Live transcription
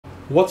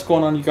What's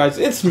going on, you guys?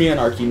 It's me,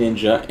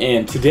 AnarchYxNinja,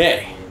 and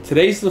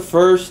today's the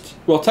first,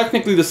 well,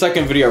 technically the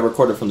second video I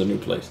recorded from the new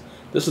place.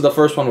 This is the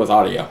first one with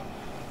audio.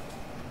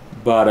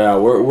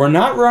 But we're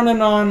not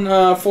running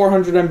on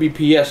 400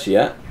 Mbps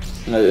yet.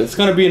 It's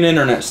going to be an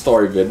internet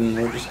story vid, and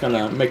we're just going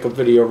to make a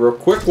video real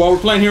quick while we're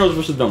playing Heroes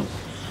vs. Zombies.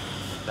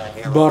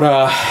 But,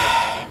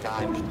 I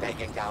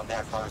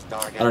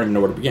don't even know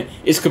where to begin.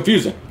 It's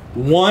confusing.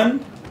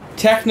 One,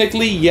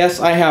 technically, yes,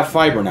 I have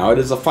fiber now. It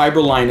is a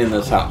fiber line in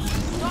this house.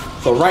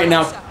 So right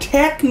now,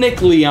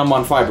 technically, I'm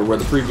on fiber, where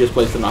the previous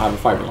place did not have a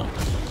fiber line.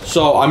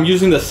 So I'm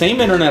using the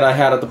same internet I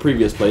had at the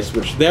previous place,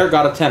 which there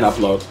got a 10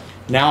 upload.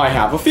 Now I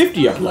have a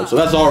 50 upload, so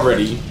that's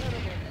already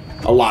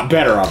a lot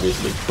better,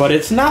 obviously. But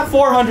it's not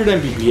 400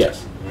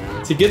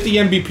 Mbps. To get the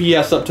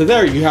Mbps up to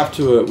there, we have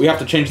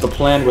to change the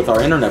plan with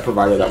our internet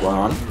provider that we're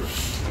on.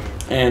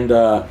 And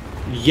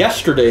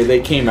yesterday they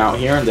came out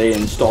here and they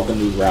installed the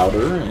new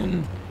router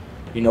and,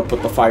 you know,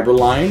 put the fiber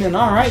line, and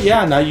alright,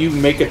 yeah, now you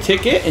make a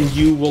ticket and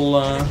you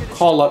will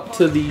call up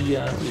to the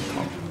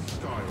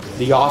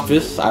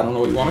office, I don't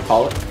know what you want to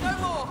call it,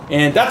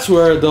 and that's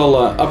where they'll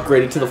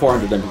upgrade it to the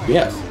 400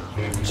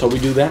 Mbps. So we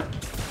do that.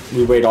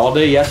 We wait all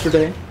day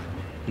yesterday.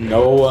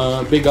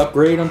 No big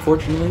upgrade,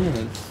 unfortunately.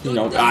 And it's, you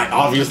know,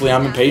 obviously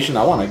I'm impatient.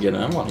 I want to get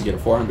a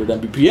 400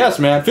 Mbps,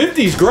 man.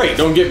 50 is great,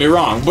 don't get me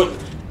wrong, but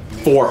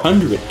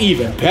 400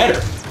 even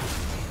better.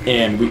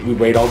 And we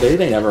wait all day,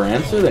 they never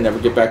answer, they never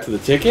get back to the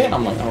ticket.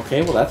 I'm like,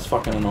 okay, well that's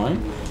fucking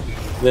annoying.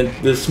 Then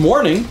this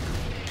morning,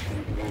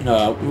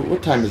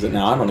 what time is it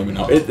now? I don't even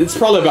know. It's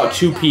probably about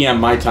 2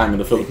 p.m. my time in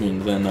the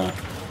Philippines. And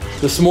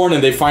this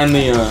morning they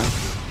finally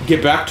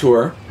get back to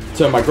her,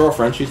 to my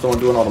girlfriend, she's the one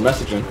doing all the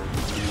messaging.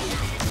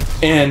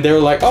 And they're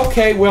like,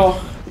 okay, well,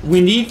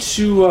 we need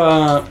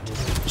to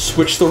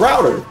switch the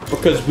router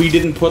because we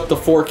didn't put the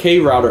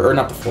 4K router, or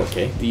not the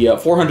 4K, the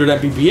 400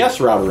 Mbps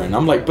router in.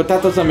 I'm like, but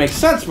that doesn't make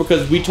sense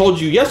because we told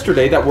you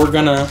yesterday that we're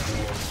gonna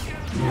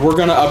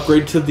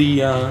upgrade to the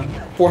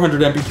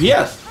 400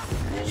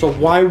 Mbps. So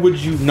why would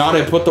you not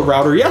have put the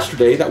router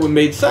yesterday? That would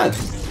make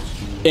sense.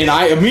 And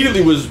I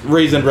immediately was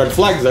raising red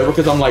flags there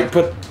because I'm like,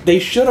 but they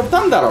should have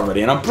done that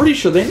already, and I'm pretty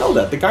sure they know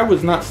that. The guy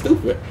was not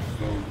stupid.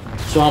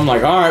 So I'm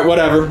like, all right,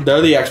 whatever.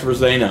 They're the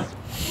experts, they know.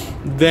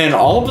 Then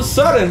all of a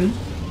sudden,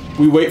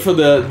 we wait for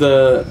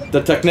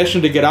the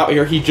technician to get out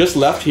here. He just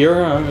left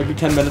here maybe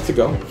 10 minutes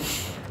ago.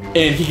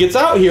 And he gets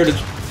out here to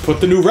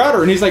put the new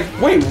router. And he's like,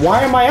 wait,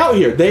 why am I out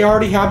here? They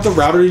already have the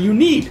router you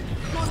need.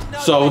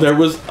 So there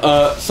was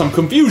some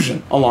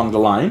confusion along the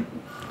line.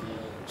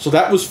 So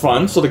that was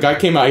fun. So the guy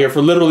came out here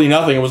for literally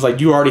nothing and was like,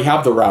 you already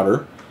have the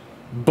router.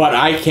 But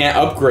I can't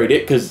upgrade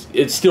it because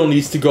it still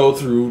needs to go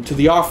through to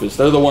the office.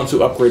 They're the ones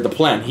who upgrade the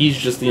plan. He's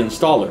just the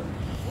installer.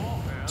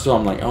 So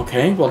I'm like,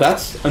 okay, well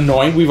that's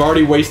annoying. We've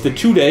already wasted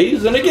 2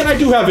 days. And again, I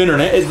do have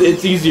internet.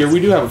 It's easier. We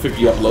do have a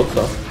 50 upload.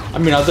 So, I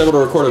mean, I was able to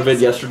record a vid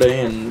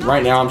yesterday. And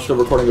right now, I'm still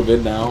recording a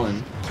vid now.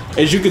 And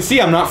as you can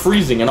see, I'm not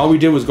freezing. And all we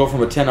did was go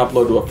from a 10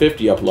 upload to a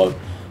 50 upload.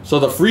 So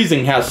the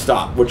freezing has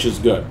stopped, which is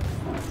good.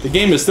 The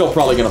game is still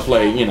probably going to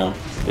play, you know,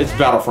 it's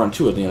Battlefront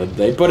 2 at the end of the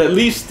day. But at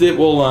least it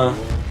will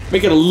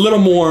make it a little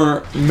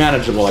more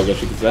manageable, I guess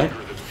you could say.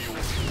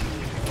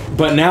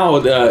 But now,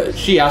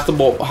 she asked him,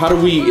 well,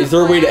 is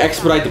there a way to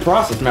expedite the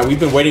process? Man, we've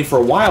been waiting for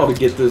a while to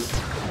get this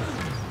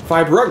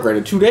fiber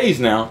upgraded, 2 days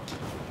now.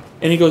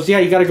 And he goes, yeah,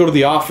 you gotta go to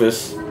the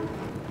office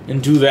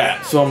and do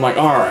that. So I'm like,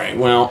 all right,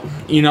 well,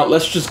 you know,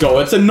 let's just go.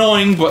 It's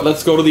annoying, but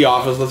let's go to the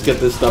office. Let's get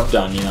this stuff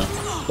done, you know.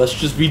 Let's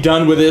just be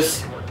done with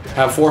this,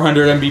 have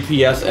 400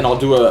 Mbps, and I'll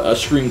do a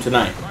stream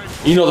tonight.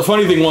 You know, the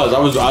funny thing was, I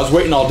was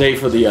waiting all day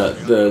for the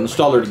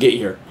installer to get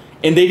here.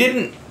 And they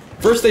didn't,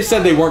 first they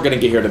said they weren't gonna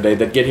get here today,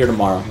 they'd get here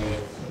tomorrow.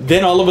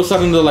 Then all of a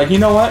sudden they're like, you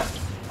know what?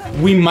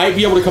 We might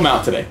be able to come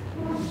out today.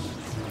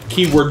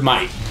 Keyword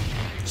might.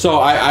 So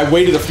I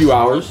waited a few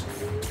hours.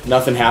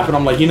 Nothing happened.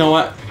 I'm like, you know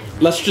what?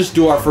 Let's just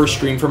do our first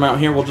stream from out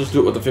here. We'll just do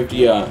it with the 50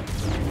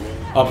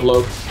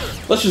 upload.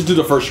 Let's just do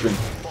the first stream.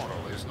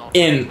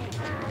 And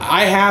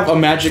I have a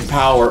magic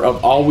power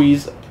of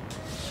always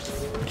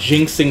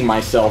jinxing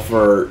myself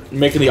for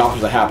making the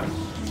opposite happen.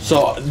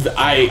 So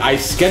I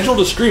scheduled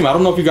a stream. I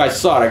don't know if you guys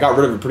saw it. I got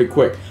rid of it pretty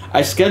quick.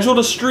 I scheduled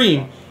a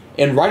stream.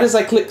 And right as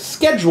I click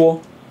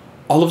schedule,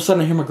 all of a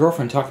sudden I hear my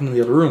girlfriend talking in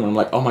the other room. And I'm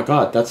like, oh my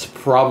god, that's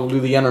probably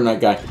the internet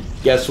guy.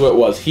 Guess who it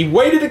was? He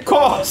waited a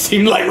call,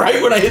 seemed like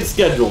right when I hit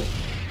schedule.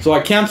 So I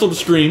canceled the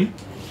stream.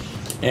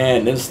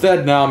 And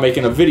instead now I'm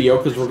making a video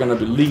because we're going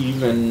to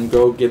leave and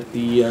go get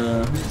the,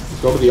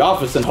 go to the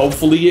office. And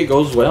hopefully it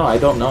goes well. I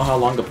don't know how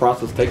long the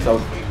process takes.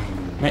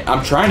 Man,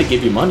 I'm trying to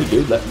give you money,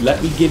 dude.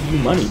 Let me give you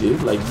money,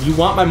 dude. Like, you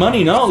want my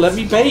money? No, let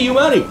me pay you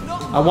money.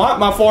 I want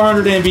my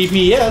 400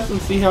 Mbps and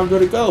see how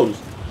good it goes.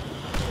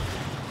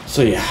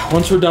 So yeah,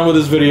 once we're done with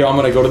this video, I'm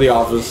going to go to the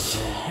office.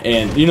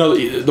 And, you know,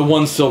 the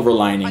one silver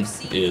lining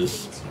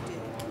is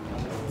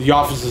the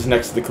office is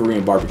next to the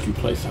Korean barbecue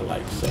place I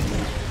like. So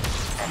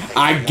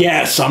I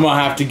guess I'm going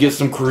to have to get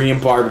some Korean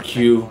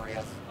barbecue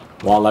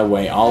while I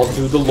wait. I'll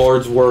do the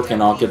Lord's work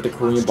and I'll get the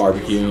Korean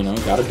barbecue, you know.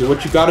 Gotta do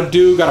what you gotta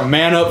do. Gotta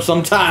man up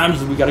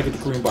sometimes. And we gotta get the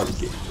Korean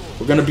barbecue.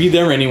 We're gonna be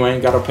there anyway.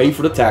 Gotta pay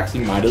for the taxi.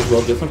 Might as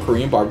well get some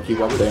Korean barbecue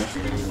while we're there.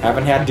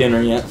 Haven't had dinner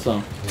yet,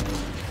 so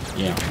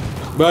yeah.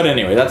 But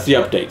anyway, that's the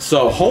update.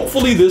 So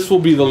hopefully this will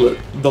be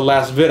the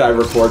last vid I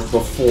record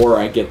before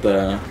I get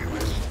the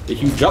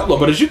huge upload.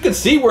 But as you can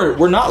see,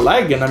 we're not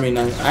lagging. I mean,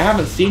 I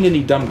haven't seen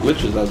any dumb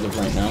glitches as of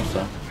right now,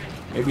 so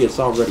maybe it's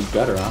already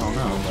better. I don't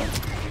know.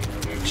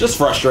 But it's just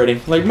frustrating.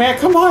 Like, man,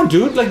 come on,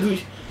 dude. Like,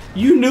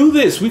 you knew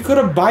this. We could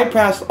have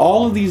bypassed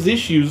all of these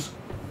issues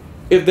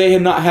if they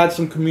had not had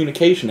some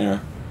communication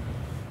error.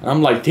 And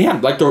I'm like,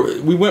 damn. Like,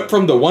 we went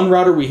from the one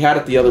router we had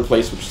at the other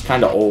place, which is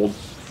kind of old.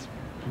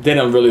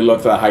 Didn't really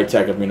look that high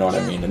tech, if you know what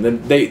I mean. And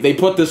then they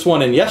put this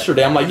one in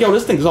yesterday. I'm like, yo,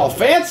 this thing's all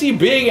fancy,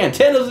 big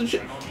antennas and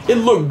shit. It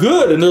looked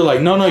good. And they're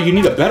like, no, you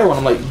need a better one.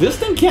 I'm like, this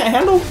thing can't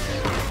handle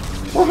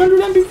 400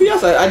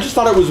 Mbps. I just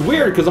thought it was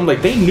weird because I'm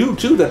like, they knew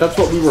too that that's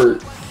what we were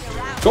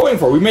going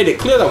for. We made it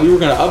clear that we were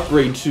going to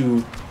upgrade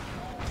to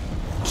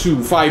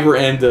fiber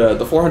and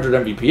the 400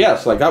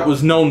 Mbps. Like, that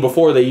was known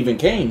before they even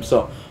came.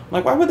 So I'm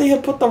like, why would they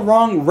have put the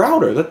wrong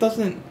router? That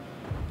doesn't...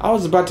 I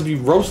was about to be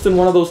roasting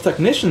one of those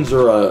technicians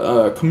or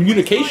a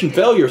communication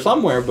failure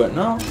somewhere, but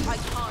no.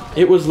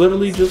 It was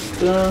literally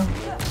just the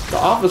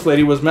office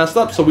lady was messed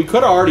up, so we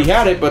could have already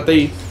had it, but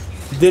they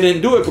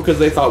didn't do it because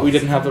they thought we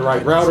didn't have the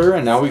right router,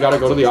 and now we got to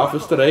go to the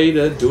office today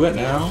to do it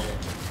now. So,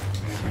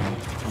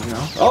 you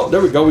know. Oh, there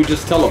we go. We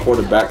just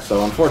teleported back,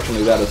 so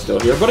unfortunately that is still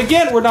here. But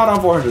again, we're not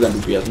on 400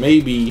 Mbps.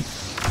 Maybe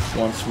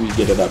once we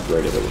get it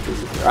upgraded, it will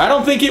disappear. I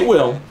don't think it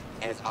will,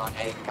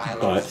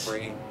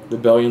 but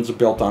rebellions are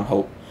built on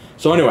hope.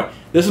 So anyway,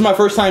 this is my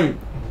first time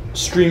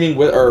streaming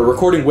with or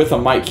recording with a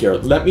mic here.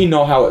 Let me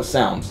know how it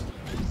sounds,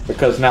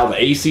 because now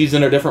the AC's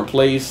in a different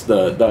place.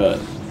 The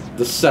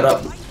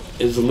setup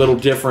is a little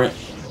different.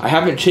 I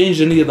haven't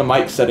changed any of the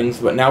mic settings,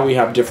 but now we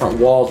have different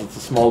walls. It's a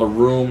smaller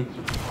room.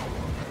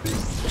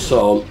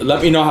 So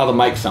let me know how the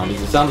mic sounds.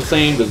 Does it sound the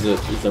same?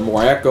 Is there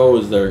more echo?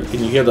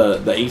 Can you hear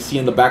the AC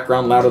in the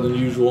background louder than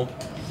usual?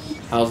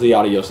 How's the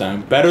audio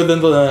sound? Better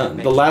than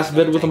the last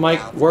vid with the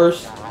mic?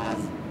 Worse?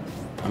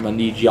 I'm gonna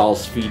need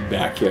y'all's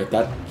feedback here.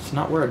 That's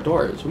not where a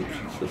door is. Oops,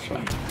 it's this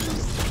way.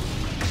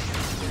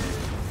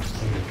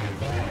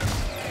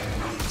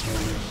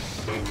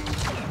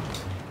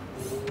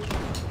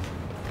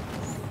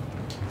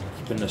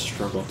 It's been a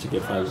struggle to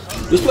get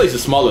five. This place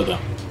is smaller though.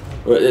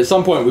 At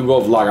some point we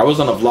will vlog. I was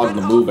on a vlog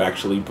the move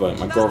actually, but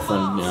my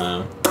girlfriend,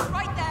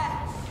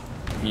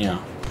 yeah.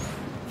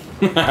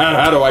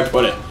 How do I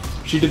put it?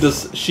 She did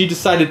this. She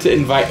decided to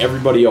invite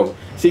everybody over.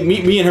 See,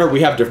 me and her,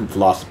 we have different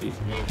philosophies.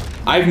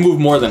 I've moved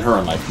more than her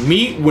in life.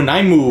 When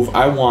I move,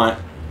 I want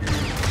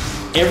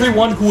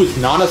everyone who is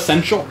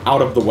non-essential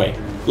out of the way.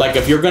 Like,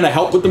 if you're going to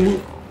help with the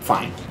move,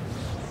 fine.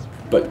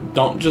 But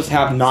don't just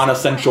have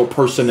non-essential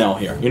personnel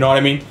here. You know what I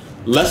mean?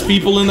 Less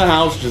people in the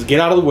house, just get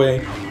out of the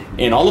way.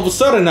 And all of a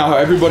sudden, now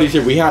everybody's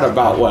here. We had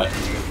about, what,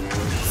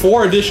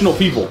 4 additional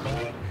people.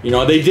 You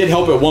know, they did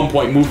help at one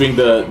point moving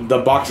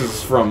the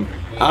boxes from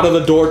out of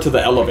the door to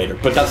the elevator.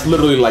 But that's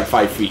literally like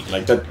 5 feet.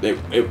 Like, that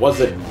it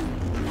wasn't...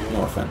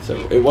 No offense,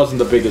 it wasn't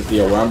the biggest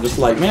deal where I'm just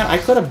like, man, I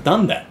could have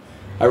done that.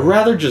 I'd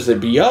rather just it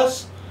be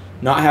us,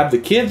 not have the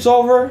kids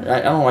over.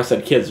 I don't know why I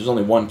said kids, there's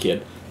only one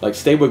kid. Like,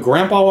 stay with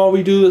grandpa while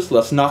we do this,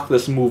 let's knock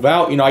this move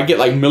out. You know, I get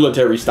like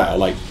military style,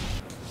 like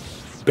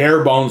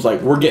bare bones,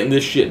 like we're getting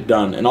this shit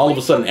done. And all of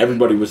a sudden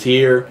everybody was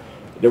here,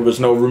 there was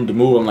no room to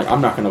move. I'm like,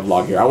 I'm not gonna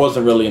vlog here. I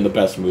wasn't really in the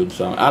best mood,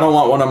 so I don't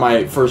want one of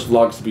my first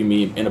vlogs to be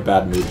me in a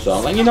bad mood. So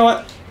I'm like, you know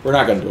what, we're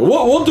not gonna do it.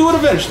 We'll do it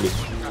eventually.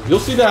 You'll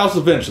see the house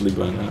eventually,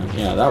 but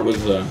yeah, that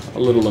was a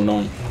little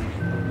annoying.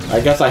 I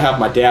guess I have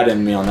my dad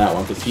in me on that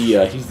one, because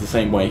he's the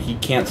same way. He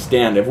can't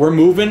stand. If we're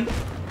moving,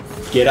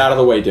 get out of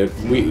the way, dude.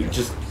 We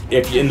just,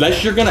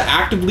 unless you're gonna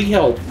actively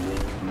help,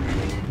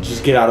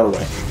 just get out of the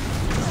way.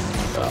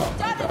 Oh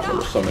my god, there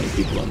were so many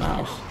people in the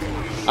house.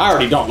 I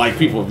already don't like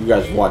people. If you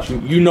guys watch,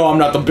 you know I'm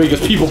not the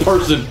biggest people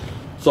person,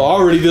 so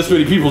already this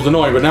many people's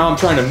annoying. But now I'm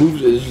trying to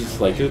move. It's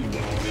just like it.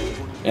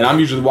 And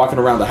I'm usually walking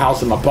around the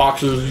house in my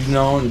boxers, you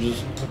know, and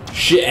just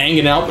shit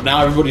hanging out, but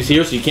now everybody's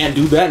here, so you can't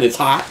do that, and it's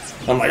hot.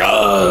 I'm like,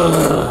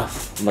 ugh.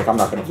 I'm like, I'm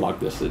not gonna vlog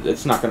this.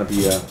 It's not gonna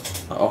be a...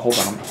 Oh, hold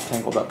on, I'm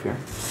tangled up here.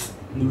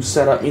 New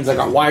setup means I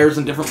got wires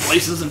in different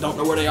places and don't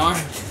know where they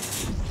are.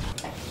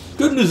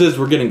 Good news is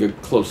we're getting a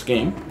close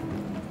game.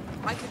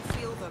 I can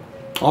feel them.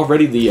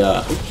 Already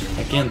oops,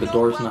 again, the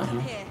door's not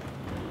here.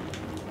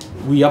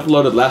 We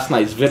uploaded last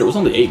night's vid. It was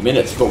only 8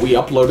 minutes, but we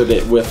uploaded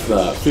it with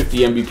 50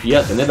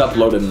 Mbps, and it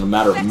uploaded in a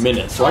matter of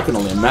minutes. So I can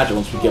only imagine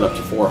once we get up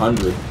to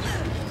 400.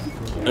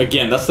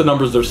 Again, that's the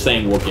numbers they're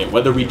saying we'll get.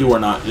 Whether we do or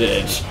not,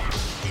 it's,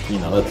 you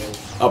know,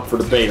 that's up for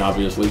debate,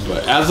 obviously.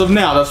 But as of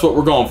now, that's what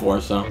we're going for.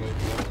 So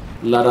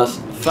let us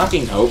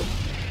fucking hope.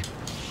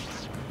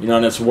 You know,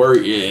 and it's a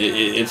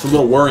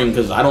little worrying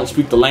because I don't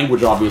speak the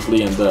language,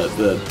 obviously, and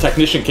the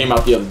technician came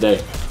out the other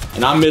day.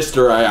 And I missed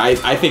her.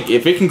 I think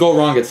if it can go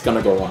wrong, it's going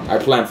to go wrong. I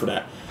plan for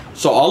that.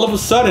 So all of a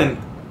sudden,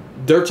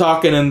 they're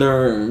talking in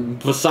their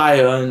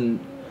Visaya, and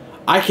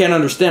I can't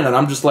understand it.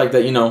 I'm just like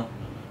that, you know,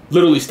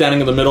 literally standing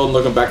in the middle and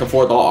looking back and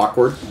forth, all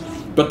awkward.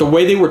 But the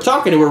way they were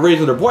talking, they were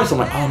raising their voice. I'm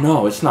like, oh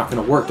no, it's not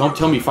going to work. Don't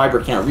tell me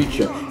fiber can't reach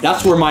you.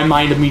 That's where my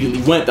mind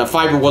immediately went. That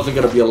fiber wasn't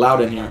going to be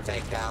allowed in here.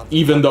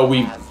 Even though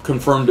we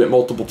confirmed it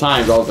multiple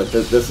times, I was like,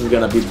 this is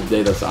going to be the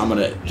day that I'm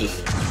going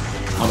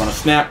to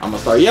snap. I'm going to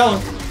start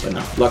yelling. But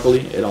no,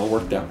 luckily, it all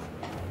worked out.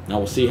 Now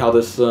we'll see how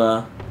this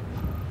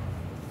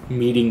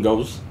meeting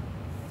goes.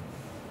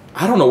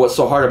 I don't know what's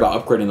so hard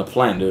about upgrading the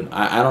plan, dude.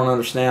 I don't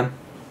understand.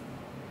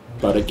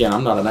 But again,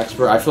 I'm not an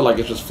expert. I feel like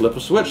it's just flip a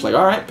switch. Like,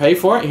 all right, pay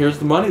for it. Here's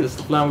the money. This is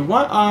the plan we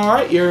want. All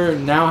right, you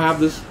now have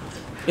this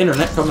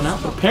internet coming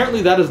out. But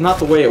apparently, that is not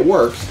the way it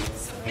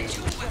works.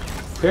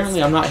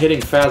 Apparently, I'm not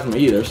hitting Phasma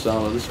either.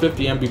 So this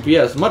 50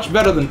 Mbps, much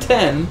better than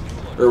 10.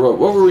 Or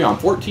what were we on?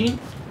 14?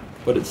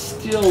 But it's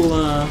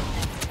still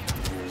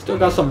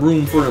got some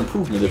room for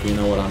improvement, if you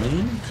know what I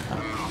mean.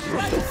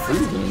 We're still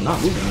freezing and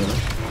not moving really.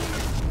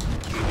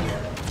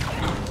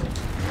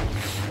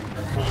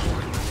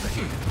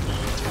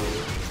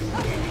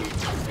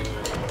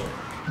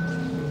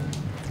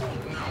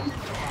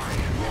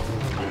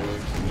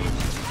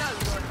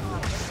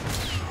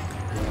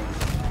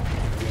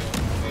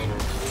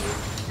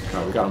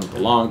 Oh, we got him with the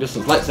long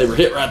distance lightsaber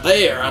hit right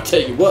there, I'll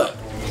tell you what.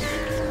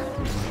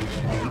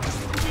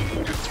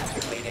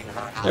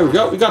 There we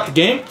go, we got the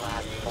game.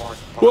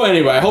 Well,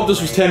 anyway, I hope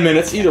this was 10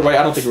 minutes. Either way,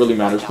 I don't think it really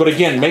matters. But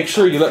again, make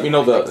sure you let me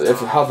know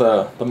how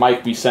the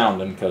mic be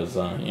sounding, because,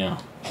 yeah.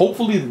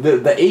 Hopefully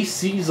the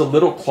AC is a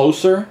little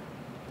closer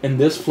in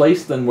this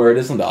place than where it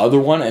is in the other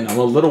one, and I'm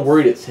a little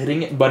worried it's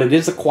hitting it, but it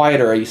is a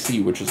quieter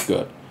AC, which is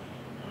good.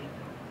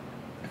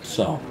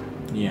 So,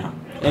 yeah.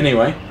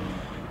 Anyway,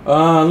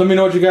 let me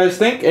know what you guys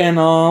think, and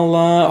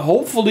I'll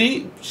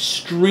hopefully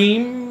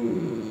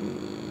stream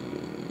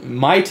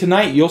my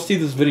tonight. You'll see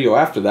this video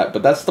after that,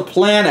 but that's the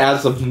plan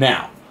as of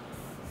now.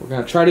 We're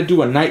going to try to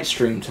do a night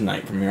stream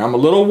tonight from here. I'm a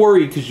little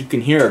worried because you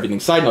can hear everything.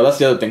 Side note, that's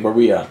the other thing.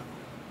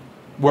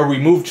 Where we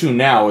move to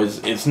now is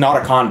it's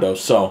not a condo,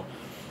 so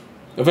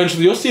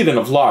eventually you'll see it in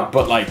a vlog,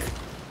 but like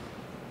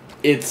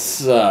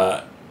it's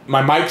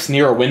my mic's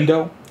near a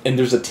window and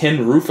there's a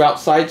tin roof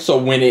outside, so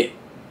when it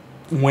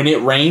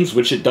rains,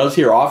 which it does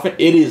here often,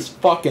 it is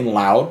fucking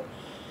loud.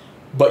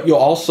 But you'll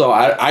also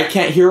I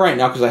can't hear right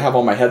now because I have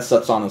all my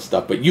headsets on and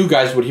stuff, but you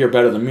guys would hear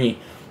better than me.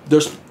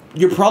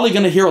 You're probably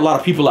going to hear a lot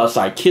of people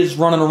outside. Kids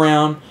running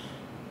around,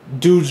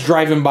 dudes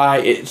driving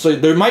by. So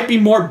there might be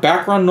more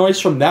background noise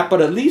from that,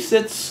 but at least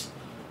it's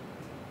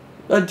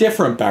a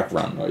different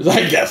background noise,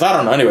 I guess. I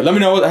don't know. Anyway, let me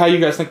know how you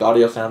guys think the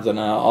audio sounds, and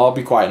I'll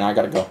be quiet now. I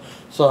got to go.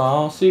 So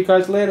I'll see you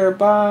guys later.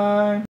 Bye.